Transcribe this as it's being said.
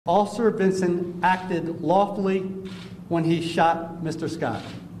Officer Vincent acted lawfully when he shot Mr. Scott.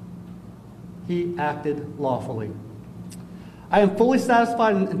 He acted lawfully. I am fully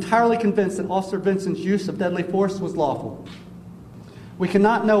satisfied and entirely convinced that Officer Vincent's use of deadly force was lawful. We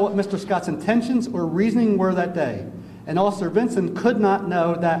cannot know what Mr. Scott's intentions or reasoning were that day, and Officer Vincent could not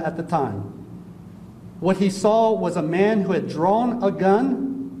know that at the time. What he saw was a man who had drawn a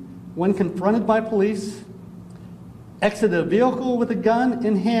gun when confronted by police, exited a vehicle with a gun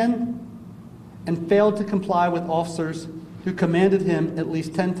in hand, and failed to comply with officers who commanded him at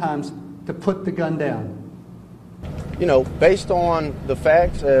least 10 times to put the gun down. You know, based on the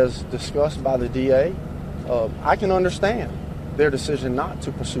facts as discussed by the DA, I can understand their decision not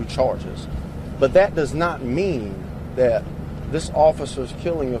to pursue charges. But that does not mean that this officer's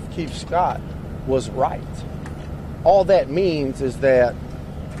killing of Keith Scott was right. All that means is that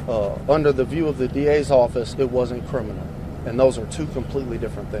under the view of the DA's office, it wasn't criminal. And those are two completely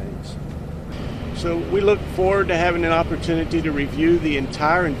different things. So we look forward to having an opportunity to review the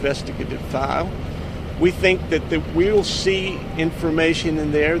entire investigative file. We think that we'll see information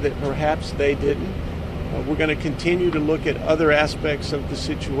in there that perhaps they didn't. We're going to continue to look at other aspects of the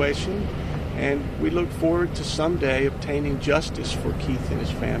situation, and we look forward to someday obtaining justice for Keith and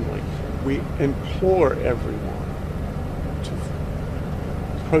his family. We implore everyone to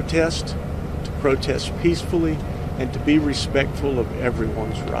protest peacefully, and to be respectful of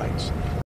everyone's rights.